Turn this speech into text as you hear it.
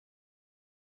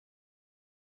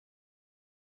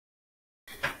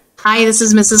Hi, this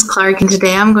is Mrs. Clark, and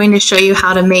today I'm going to show you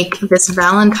how to make this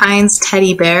Valentine's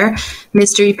teddy bear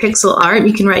mystery pixel art.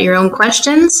 You can write your own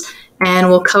questions, and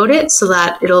we'll code it so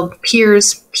that it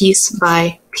appears piece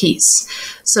by piece.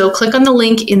 So click on the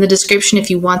link in the description if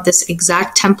you want this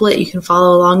exact template. You can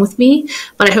follow along with me,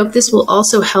 but I hope this will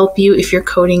also help you if you're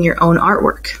coding your own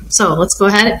artwork. So let's go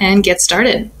ahead and get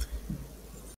started.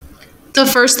 The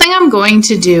first thing I'm going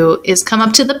to do is come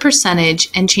up to the percentage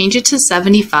and change it to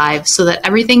 75 so that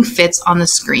everything fits on the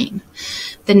screen.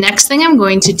 The next thing I'm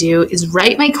going to do is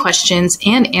write my questions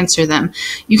and answer them.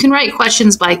 You can write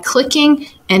questions by clicking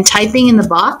and typing in the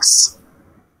box,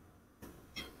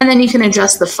 and then you can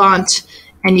adjust the font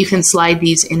and you can slide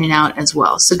these in and out as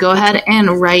well. So go ahead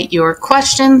and write your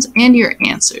questions and your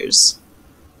answers.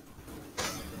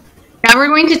 Now we're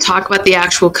going to talk about the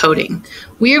actual coding.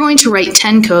 We are going to write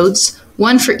 10 codes,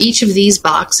 one for each of these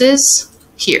boxes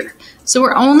here. So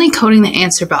we're only coding the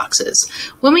answer boxes.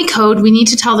 When we code, we need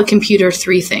to tell the computer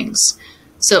 3 things.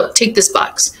 So take this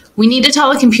box. We need to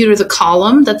tell the computer the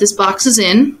column that this box is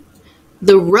in,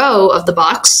 the row of the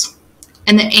box,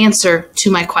 and the answer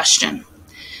to my question.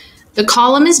 The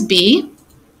column is B.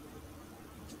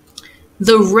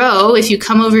 The row, if you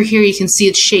come over here, you can see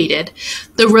it's shaded.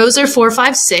 The rows are 4,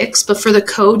 5, 6, but for the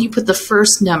code, you put the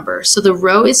first number. So the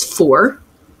row is 4,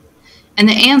 and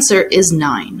the answer is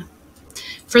 9.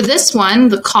 For this one,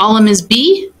 the column is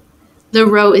B, the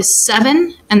row is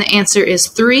 7, and the answer is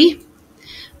 3.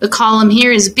 The column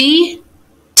here is B,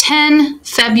 10,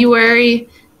 February,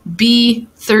 B,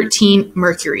 13,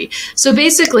 Mercury. So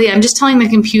basically, I'm just telling the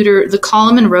computer the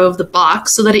column and row of the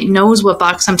box so that it knows what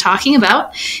box I'm talking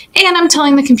about, and I'm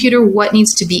telling the computer what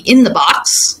needs to be in the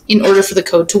box in order for the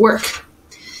code to work.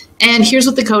 And here's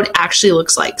what the code actually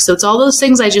looks like. So it's all those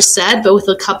things I just said, but with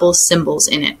a couple of symbols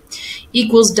in it.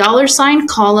 Equals $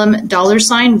 column,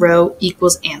 $ row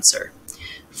equals answer.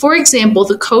 For example,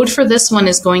 the code for this one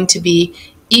is going to be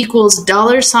equals $B,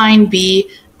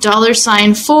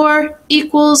 $4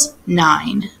 equals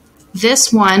 9.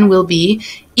 This one will be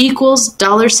equals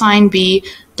 $B,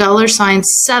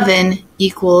 $7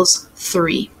 equals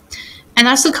 3. And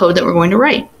that's the code that we're going to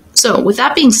write. So with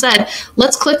that being said,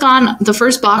 let's click on the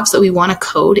first box that we want to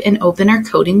code and open our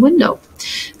coding window.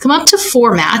 Come up to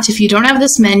Format. If you don't have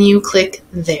this menu, click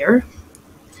there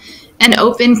and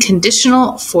open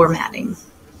Conditional Formatting.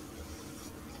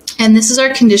 And this is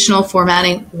our Conditional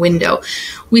Formatting window.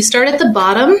 We start at the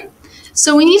bottom,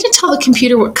 so we need to tell the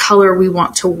computer what color we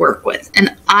want to work with.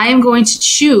 And I am going to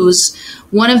choose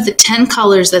one of the 10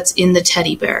 colors that's in the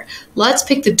teddy bear. Let's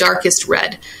pick the darkest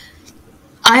red.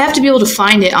 I have to be able to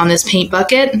find it on this paint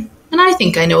bucket, and I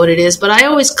think I know what it is, but I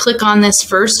always click on this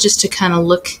first just to kind of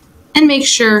look and make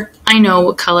sure I know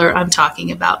what color I'm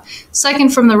talking about.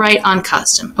 Second from the right on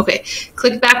Custom. Okay,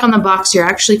 click back on the box you're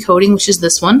actually coding, which is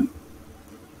this one.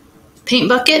 Paint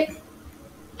bucket,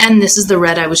 and this is the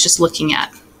red I was just looking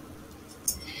at.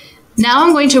 Now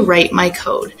I'm going to write my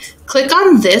code. Click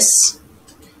on this,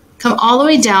 come all the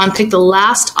way down, pick the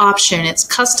last option. It's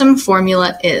Custom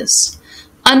Formula Is.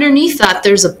 Underneath that,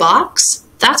 there's a box.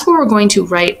 That's where we're going to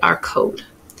write our code.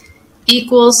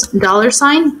 Equals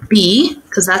 $B,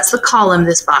 because that's the column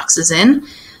this box is in.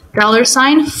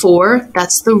 $4,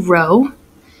 that's the row.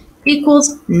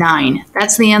 Equals 9.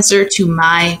 That's the answer to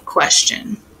my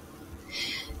question.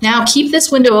 Now keep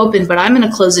this window open, but I'm going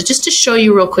to close it just to show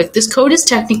you real quick. This code is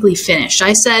technically finished.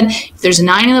 I said if there's a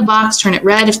 9 in the box, turn it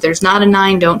red. If there's not a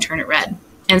 9, don't turn it red.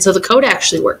 And so the code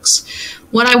actually works.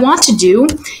 What I want to do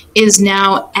is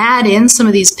now add in some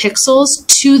of these pixels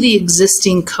to the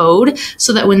existing code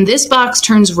so that when this box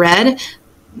turns red,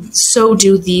 so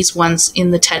do these ones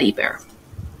in the teddy bear.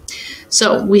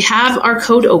 So we have our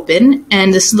code open,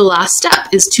 and this is the last step,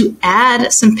 is to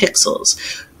add some pixels.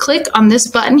 Click on this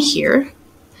button here.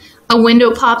 A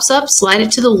window pops up, slide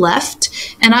it to the left,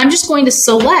 and I'm just going to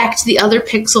select the other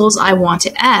pixels I want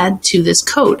to add to this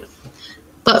code.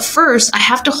 But first, I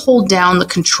have to hold down the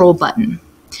Control button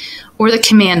or the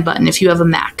Command button if you have a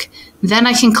Mac. Then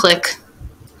I can click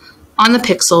on the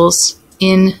pixels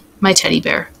in my teddy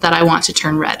bear that I want to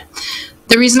turn red.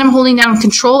 The reason I'm holding down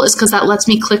Control is because that lets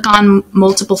me click on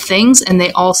multiple things and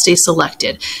they all stay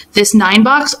selected. This 9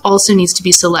 box also needs to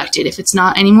be selected. If it's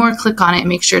not anymore, click on it and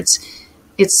make sure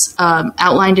it's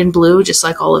outlined in blue, just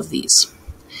like all of these.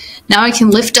 Now I can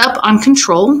lift up on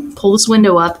Control, pull this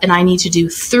window up, and I need to do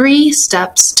 3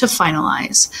 steps to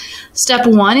finalize. Step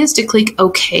 1 is to click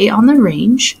OK on the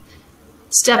range.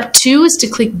 Step 2 is to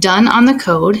click Done on the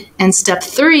code. And step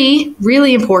 3,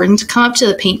 really important, to come up to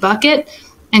the paint bucket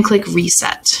and click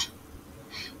Reset.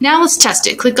 Now let's test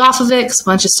it. Click off of it because a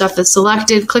bunch of stuff is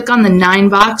selected. Click on the 9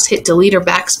 box, hit Delete or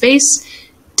Backspace,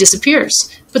 disappears.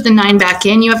 Put the 9 back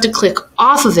in. You have to click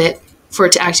off of it for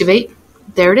it to activate.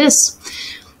 There it is.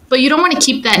 But you don't want to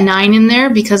keep that 9 in there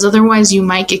because otherwise you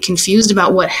might get confused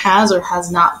about what has or has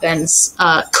not been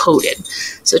coded.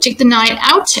 So take the 9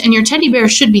 out and your teddy bear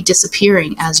should be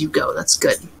disappearing as you go. That's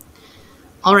good.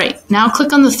 All right, now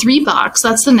click on the 3 box.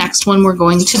 That's the next one we're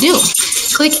going to do.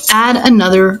 Click Add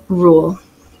Another Rule.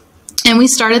 And we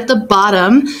start at the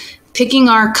bottom, picking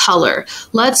our color.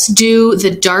 Let's do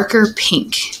the darker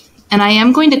pink. And I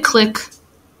am going to click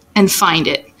and find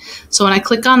it. So when I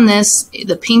click on this,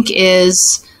 the pink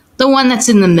is the one that's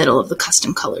in the middle of the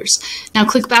custom colors. Now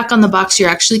click back on the box you're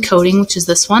actually coding, which is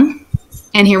this one.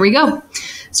 And here we go.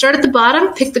 Start at the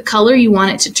bottom, pick the color you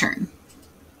want it to turn.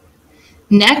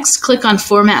 Next, click on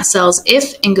Format Cells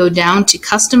If and go down to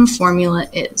Custom Formula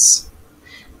Is.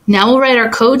 Now we'll write our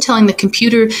code telling the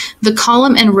computer the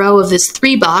column and row of this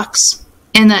 3 box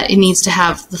and that it needs to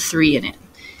have the 3 in it.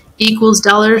 Equals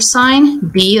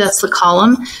 $B, that's the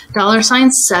column,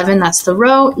 $7, that's the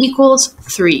row, equals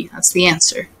 3, that's the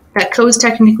answer. That code is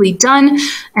technically done,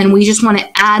 and we just want to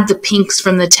add the pinks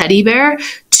from the teddy bear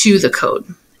to the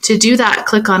code. To do that,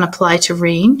 click on Apply to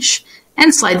Range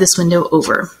and slide this window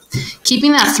over.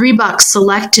 Keeping that 3 box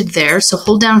selected there, so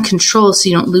hold down Control so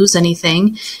you don't lose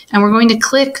anything, and we're going to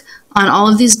click on all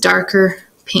of these darker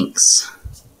pinks.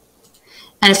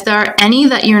 And if there are any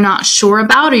that you're not sure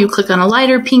about, or you click on a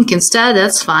lighter pink instead,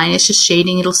 that's fine. It's just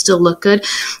shading. It'll still look good.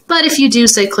 But if you do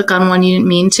say click on one you didn't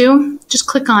mean to, just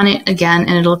click on it again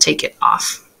and it'll take it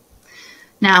off.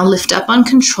 Now lift up on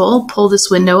Control, pull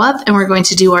this window up, and we're going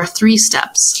to do our 3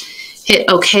 steps. Hit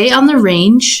OK on the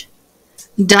range,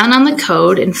 done on the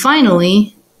code, and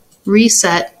finally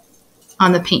reset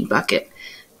on the paint bucket.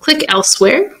 Click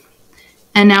elsewhere,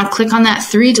 and now click on that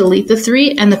 3, delete the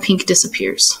 3, and the pink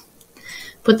disappears.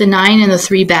 Put the 9 and the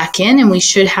 3 back in, and we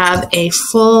should have a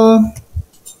full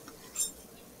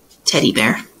teddy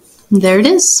bear. There it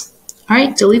is. All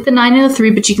right, delete the 9 and the 3,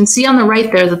 but you can see on the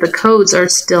right there that the codes are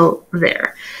still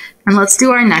there. And let's do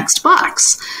our next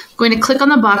box. I'm going to click on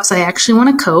the box I actually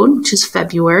want to code, which is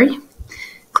February.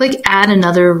 Click Add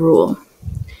Another Rule.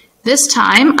 This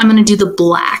time, I'm going to do the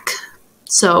black.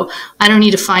 So I don't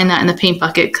need to find that in the paint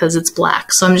bucket because it's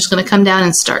black. So I'm just going to come down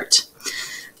and start.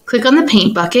 Click on the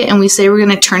paint bucket and we say we're going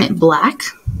to turn it black.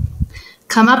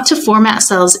 Come up to Format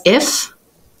Cells If,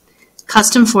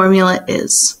 Custom Formula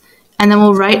Is. And then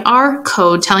we'll write our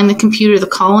code telling the computer the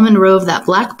column and row of that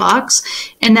black box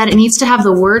and that it needs to have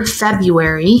the word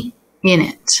February in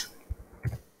it.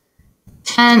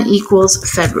 10 equals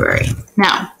February.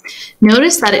 Now,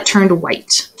 notice that it turned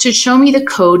white to show me the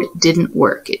code didn't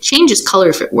work. It changes color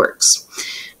if it works.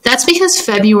 That's because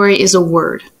February is a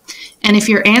word. And if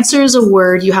your answer is a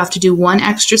word, you have to do one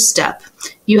extra step.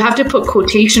 You have to put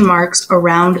quotation marks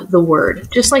around the word,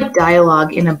 just like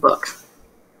dialogue in a book.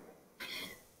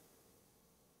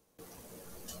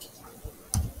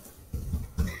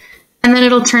 And then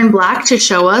it'll turn black to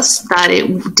show us that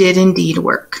it did indeed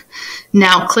work.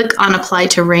 Now click on Apply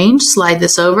to Range, slide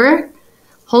this over,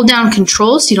 hold down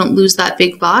Control so you don't lose that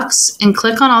big box, and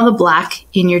click on all the black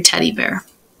in your teddy bear.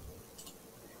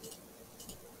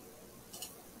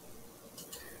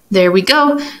 There we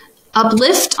go.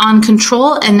 Uplift on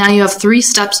Control, and now you have 3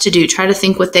 steps to do. Try to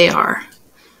think what they are.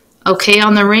 OK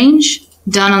on the range,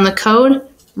 done on the code,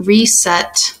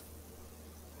 reset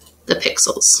the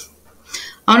pixels.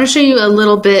 I want to show you a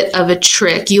little bit of a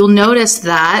trick. You'll notice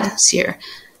that, it's here,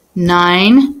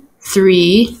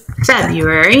 9/3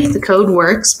 February, the code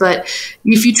works, but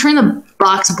if you turn the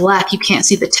box black, you can't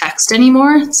see the text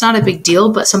anymore. It's not a big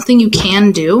deal, but something you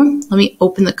can do, let me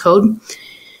open the code.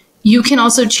 You can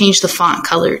also change the font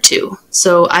color too.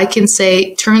 So I can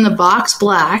say turn the box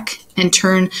black and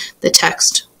turn the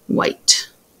text white.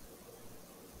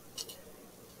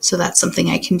 So that's something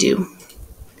I can do.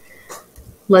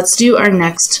 Let's do our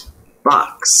next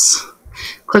box.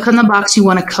 Click on the box you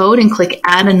want to code and click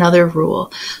Add Another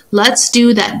Rule. Let's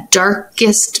do that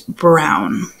darkest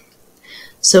brown.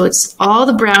 So it's all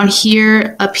the brown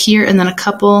here, up here, and then a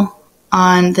couple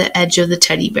on the edge of the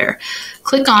teddy bear.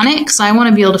 Click on it because I want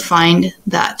to be able to find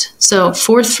that. So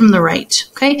 4th from the right.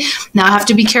 Okay. Now I have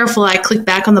to be careful. I click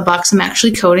back on the box I'm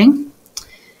actually coding.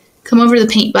 Come over to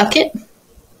the paint bucket.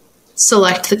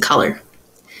 Select the color.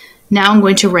 Now I'm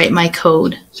going to write my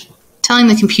code, telling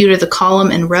the computer the column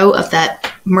and row of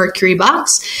that Mercury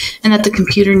box, and that the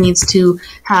computer needs to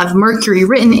have Mercury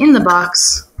written in the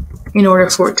box in order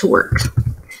for it to work.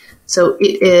 So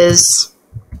it is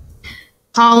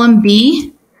column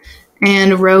B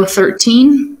and row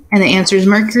 13, and the answer is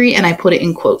Mercury, and I put it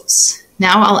in quotes.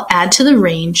 Now I'll add to the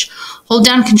range, hold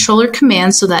down Control or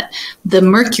Command so that the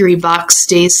Mercury box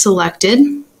stays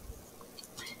selected,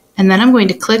 And then I'm going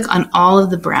to click on all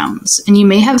of the browns. And you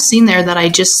may have seen there that I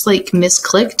just like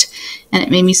misclicked and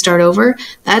it made me start over.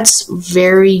 That's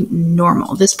very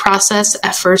normal. This process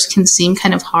at first can seem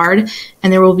kind of hard,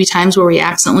 and there will be times where we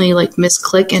accidentally like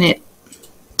misclick and it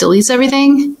deletes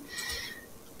everything.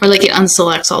 Or like it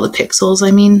unselects all the pixels,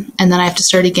 and then I have to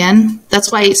start again.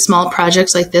 That's why small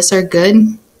projects like this are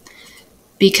good,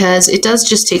 because it does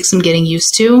just take some getting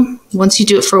used to. Once you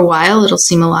do it for a while, it'll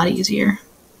seem a lot easier.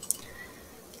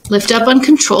 Lift up on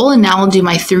Control, and now I'll do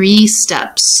my 3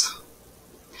 steps.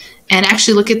 And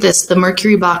actually look at this, the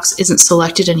Mercury box isn't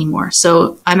selected anymore.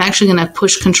 So I'm actually gonna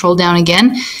push Control down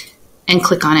again and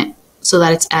click on it so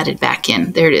that it's added back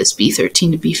in. There it is,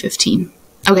 B13 to B15.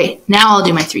 Okay, now I'll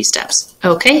do my 3 steps.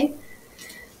 Okay,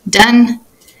 done,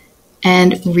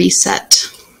 and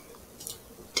reset.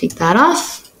 Take that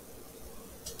off.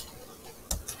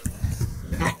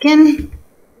 Back in.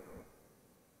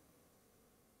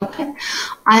 Okay,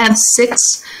 I have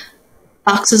 6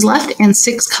 boxes left and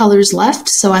 6 colors left,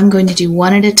 so I'm going to do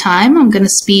one at a time. I'm going to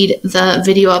speed the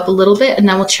video up a little bit, and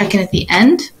then we'll check in at the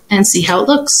end and see how it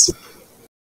looks.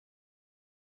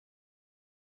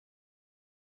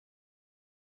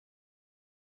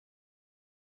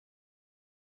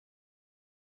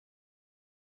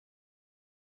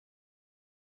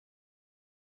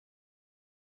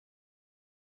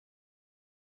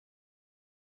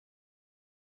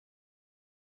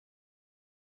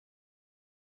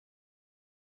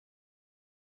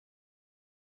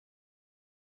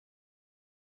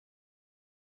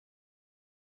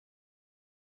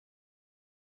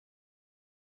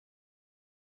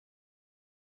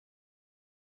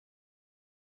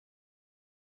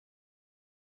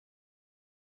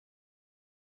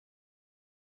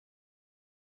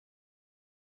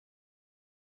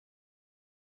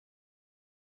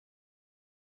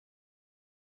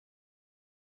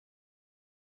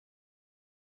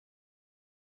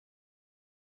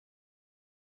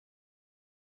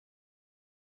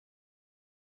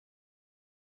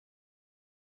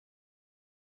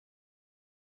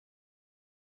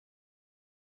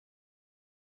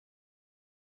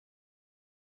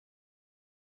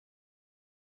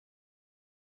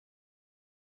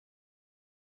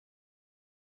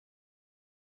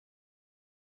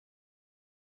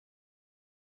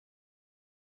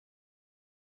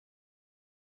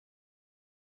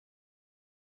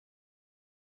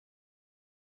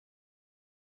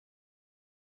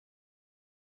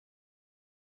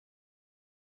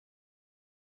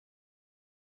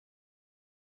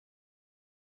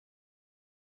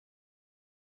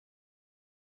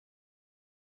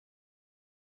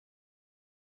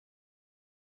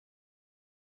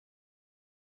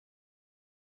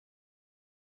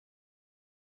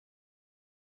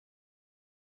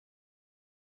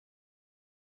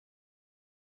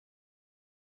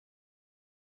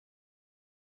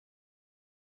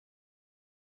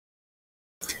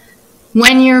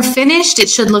 When you're finished, it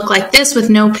should look like this with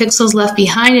no pixels left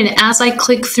behind. And as I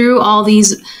click through all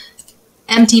these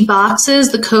empty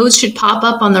boxes, the codes should pop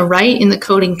up on the right in the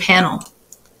coding panel.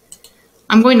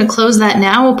 I'm going to close that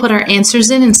now. We'll put our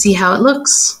answers in and see how it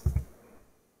looks.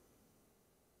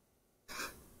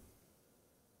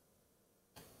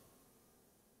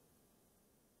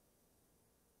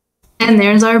 And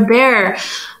there's our bear.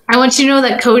 I want you to know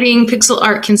that coding pixel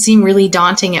art can seem really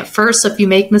daunting at first. So if you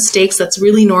make mistakes, that's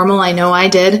really normal. I know I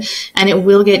did, and it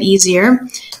will get easier.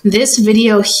 This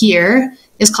video here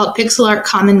is called Pixel Art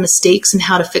Common Mistakes and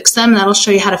How to Fix Them. That'll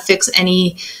show you how to fix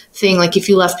anything, like if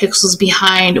you left pixels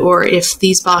behind or if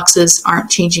these boxes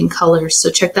aren't changing colors. So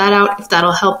check that out if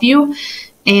that'll help you.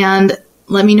 And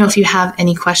let me know if you have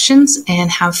any questions,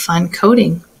 and have fun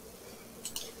coding.